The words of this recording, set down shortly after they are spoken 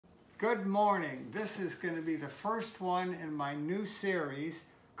Good morning. This is going to be the first one in my new series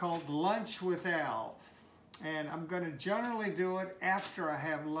called Lunch with Al. And I'm going to generally do it after I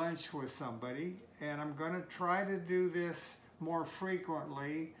have lunch with somebody. And I'm going to try to do this more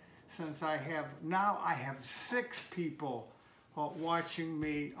frequently since I have 6 people watching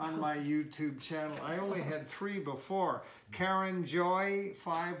me on my YouTube channel. I only had 3 before. Karen Joy,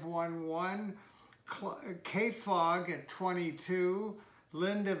 511, K-Fog at 22,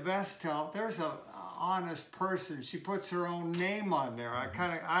 Linda Vestel. There's an honest person. She puts her own name on there.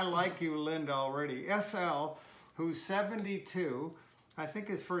 I like you, Linda, already. SL, who's 72. I think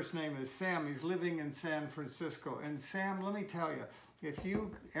his first name is Sam. He's living in San Francisco. And Sam, let me tell you, if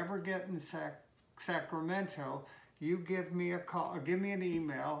you ever get in Sacramento, you give me a call, or give me an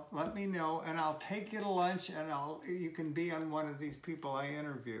email, let me know, and I'll take you to lunch, and you can be on one of these people I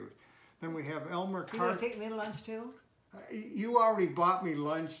interviewed. Then we have Elmer Carter. You want to take me to lunch too? You already bought me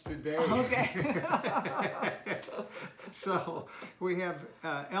lunch today. Okay. So we have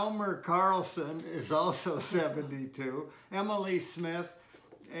Elmer Carlson is also 72, Emily Smith,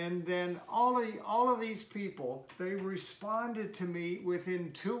 and then all of these people, they responded to me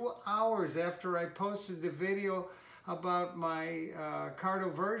within 2 hours after I posted the video about my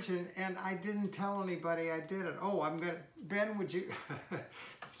cardioversion, and I didn't tell anybody I did it. Oh, Ben, would you?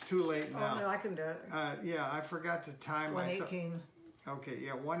 It's too late now. Oh, no, I can do it. Yeah, I forgot to time myself. 1:18. Okay,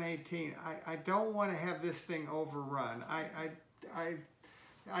 yeah, 1:18. I don't want to have this thing overrun.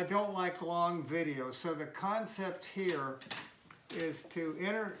 I don't like long videos, so the concept here is to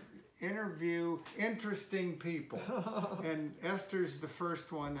interview interesting people. And Esther's the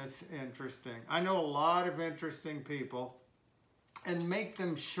first one that's interesting. I know a lot of interesting people, and make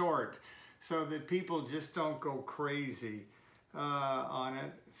them short so that people just don't go crazy on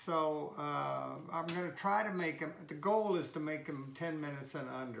it. So I'm going to try to make them, the goal is to make them 10 minutes and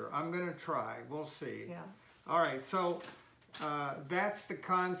under. I'm going to try. We'll see. Yeah. All right, so that's the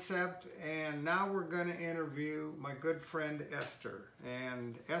concept, and now we're going to interview my good friend Esther.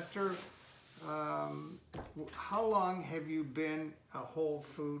 And Esther, how long have you been a whole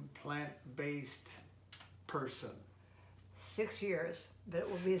food, plant-based person? 6 years, but it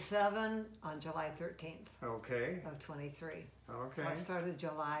will be 7 on July 13th. Okay. Of 23. Okay. So I started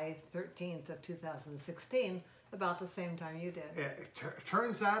July 13th of 2016, about the same time you did. It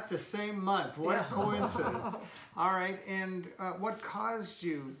turns out the same month. What a coincidence. All right, and what caused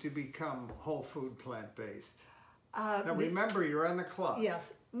you to become whole food plant-based? Now remember, you're on the club.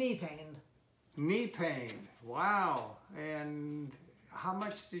 Yes, knee pain. Knee pain, wow. And how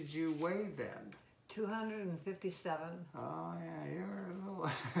much did you weigh then? 257. Oh yeah, you're a little...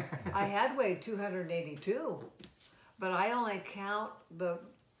 I had weighed 282, but I only count the...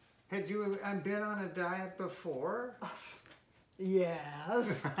 Had you been on a diet before?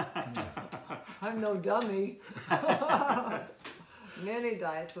 Yes. I'm no dummy. Many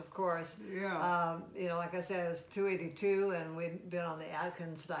diets, of course. Yeah. You know, like I said, it was 282, and we'd been on the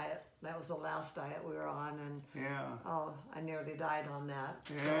Atkins diet. That was the last diet we were on, and I nearly died on that.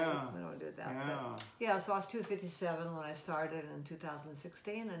 Yeah. So we don't do that. Yeah. But, yeah, so I was 257 when I started in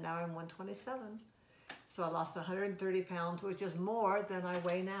 2016, and now I'm 127. So I lost 130 pounds, which is more than I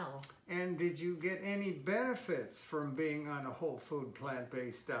weigh now. And did you get any benefits from being on a whole food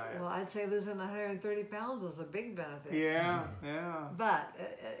plant-based diet? Well, I'd say losing 130 pounds was a big benefit. Yeah, yeah. But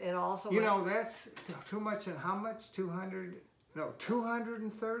it also... You know, that's too much. And how much? 200? No,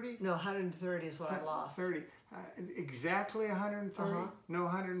 230? No, 130 is what I lost. 30. Exactly 130? No,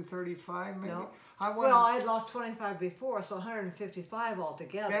 135 maybe? No. Well, I had lost 25 before, so 155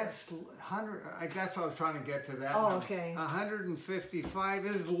 altogether. That's 100. That's what I was trying to get to that. Oh, number. okay. 155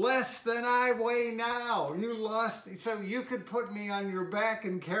 is less than I weigh now. You lost, so you could put me on your back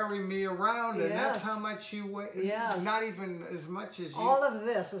and carry me around, and that's how much you weigh. Yes. Not even as much as you. All of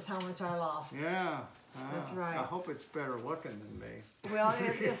this is how much I lost. Yeah. That's right. I hope it's better looking than me. Well,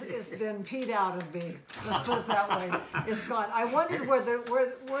 it's been peed out of me. Let's put it that way. It's gone. I wondered where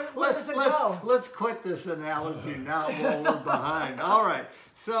does it go? Let's quit this analogy now while we're behind. All right.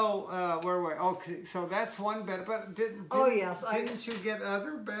 So where were we? Okay. So that's one benefit. But didn't you get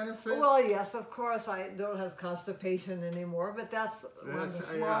other benefits? Well, yes, of course. I don't have constipation anymore, but that's one of the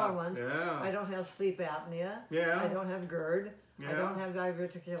smaller ones. Yeah. I don't have sleep apnea. Yeah. I don't have GURD. Yeah. I don't have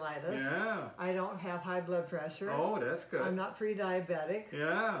diverticulitis. Yeah. I don't have high blood pressure. Oh, that's good. I'm not pre-diabetic.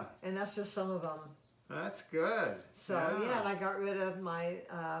 Yeah. And that's just some of them. That's good. So, yeah, and I got rid of my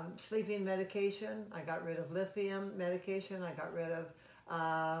sleeping medication. I got rid of lithium medication. I got rid of,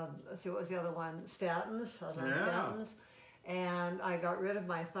 let's see, what was the other one? Statins. I was on statins. And I got rid of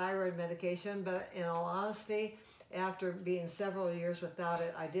my thyroid medication. But in all honesty, after being several years without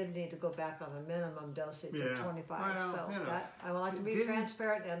it, I did need to go back on a minimum dosage of 25. Well, so you know, that, I would like to be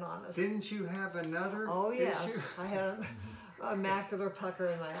transparent and honest. Didn't you have another yes. issue? I had a macular pucker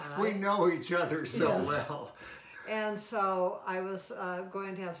in my eye. We know each other so well. And so I was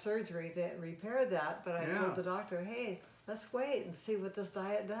going to have surgery to repair that, but I told the doctor, hey, let's wait and see what this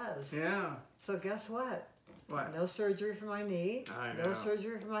diet does. Yeah. So guess what? What? No surgery for my knee. I know. No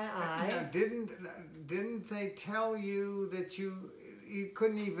surgery for my eye. Now, didn't they tell you that you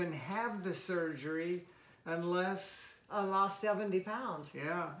couldn't even have the surgery unless... I lost 70 pounds.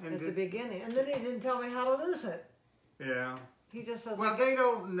 Yeah. And at the beginning. And then he didn't tell me how to lose it. Yeah. He just says... Well, they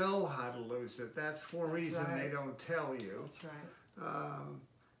don't know how to lose it. That's one reason right. they don't tell you. That's right.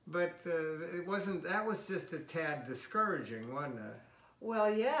 But it wasn't... That was just a tad discouraging, wasn't it?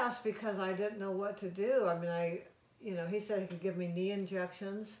 Well, yes, because I didn't know what to do. I mean, he said he could give me knee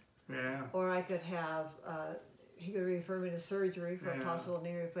injections. Yeah. Or I could have, he could refer me to surgery for a possible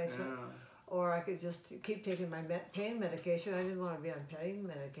knee replacement. Yeah. Or I could just keep taking my pain medication. I didn't want to be on pain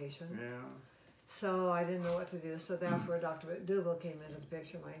medication. Yeah. So I didn't know what to do. So that's where Dr. McDougall came into the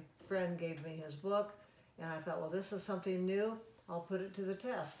picture. My friend gave me his book, and I thought, well, this is something new. I'll put it to the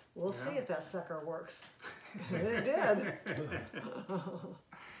test. We'll see if that sucker works. And it did.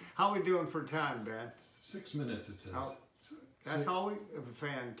 How are we doing for time, Ben? 6 minutes, it says. Oh, that's all we...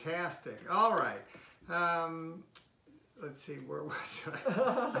 Fantastic. All right. Let's see, where was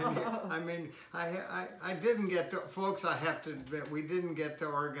I? I didn't get to... Folks, I have to admit, we didn't get to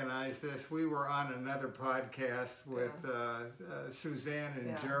organize this. We were on another podcast with Suzanne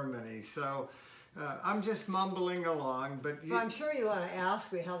in Germany. So... I'm just mumbling along, but I'm sure you want to ask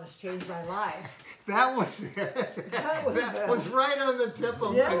me how this changed my life. That was it. That was right on the tip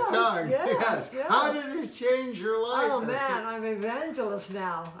of my tongue. Yes. How did it change your life? Oh man, I'm an evangelist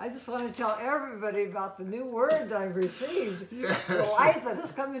now. I just want to tell everybody about the new word that I've received. Yes. The life that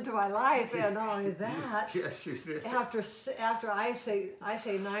has come into my life, and not only that. Yes, you did. After I say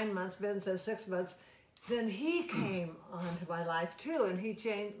 9 months, Ben says 6 months. Then he came onto my life too, and he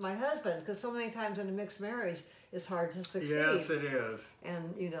changed my husband, because so many times in a mixed marriage it's hard to succeed. Yes, it is.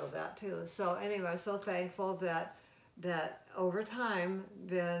 And you know that too. So anyway, I'm so thankful that over time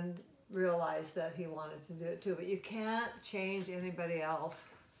Ben realized that he wanted to do it too. But you can't change anybody else.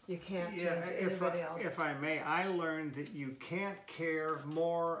 You can't change anybody else. If I may, I learned that you can't care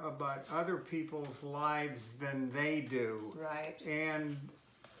more about other people's lives than they do. Right. And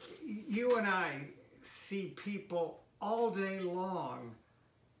you and I see people all day long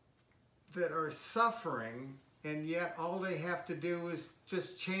that are suffering, and yet all they have to do is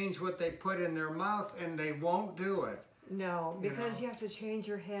just change what they put in their mouth, and they won't do it. No, because you have to change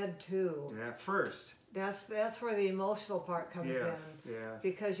your head too. Yeah, first. That's where the emotional part comes in. Yes.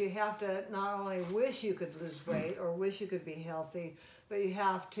 Because you have to not only wish you could lose weight or wish you could be healthy, but you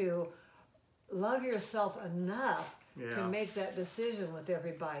have to love yourself enough to make that decision with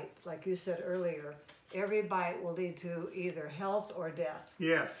every bite. Like you said earlier, every bite will lead to either health or death.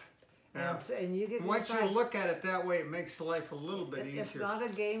 Yes. And you get once you look at it that way, it makes life a little bit easier. It's not a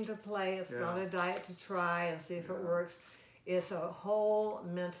game to play. It's not a diet to try and see if it works. It's a whole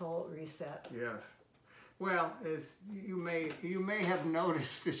mental reset. Yes. Well, as you may have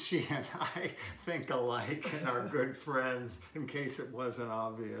noticed that she and I think alike and are good friends, in case it wasn't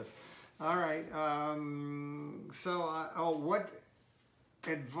obvious. All right. What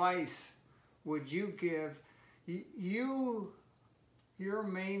advice would you give? Your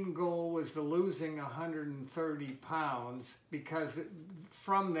main goal was the losing 130 pounds, because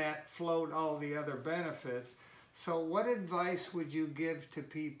from that flowed all the other benefits. So what advice would you give to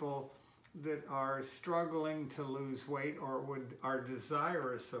people that are struggling to lose weight or are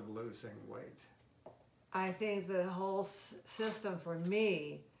desirous of losing weight? I think the whole system for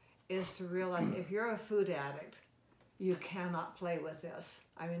me is to realize if you're a food addict, you cannot play with this.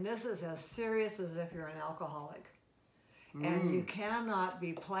 I mean, this is as serious as if you're an alcoholic. And you cannot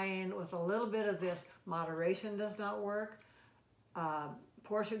be playing with a little bit of this. Moderation does not work.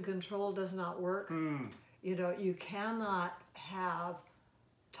 Portion control does not work. You know, you cannot have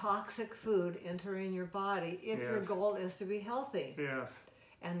toxic food entering your body if your goal is to be healthy. Yes.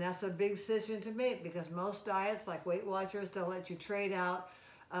 And that's a big decision to make, because most diets, like Weight Watchers, they'll let you trade out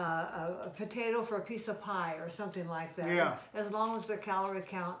a potato for a piece of pie or something like that. Yeah. As long as the calorie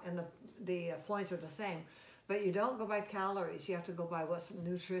count and the points are the same. But you don't go by calories. You have to go by what's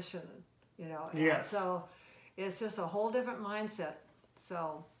nutrition, you know. And so it's just a whole different mindset.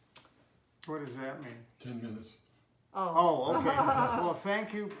 So. What does that mean? 10 minutes. Oh, okay. Well,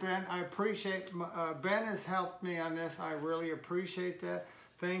 thank you, Ben. I appreciate... Ben has helped me on this. I really appreciate that.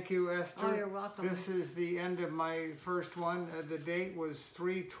 Thank you, Esther. Oh, you're welcome. This is the end of my first one. The date was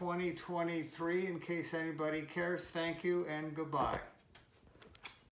 3/20/23, in case anybody cares. Thank you and goodbye.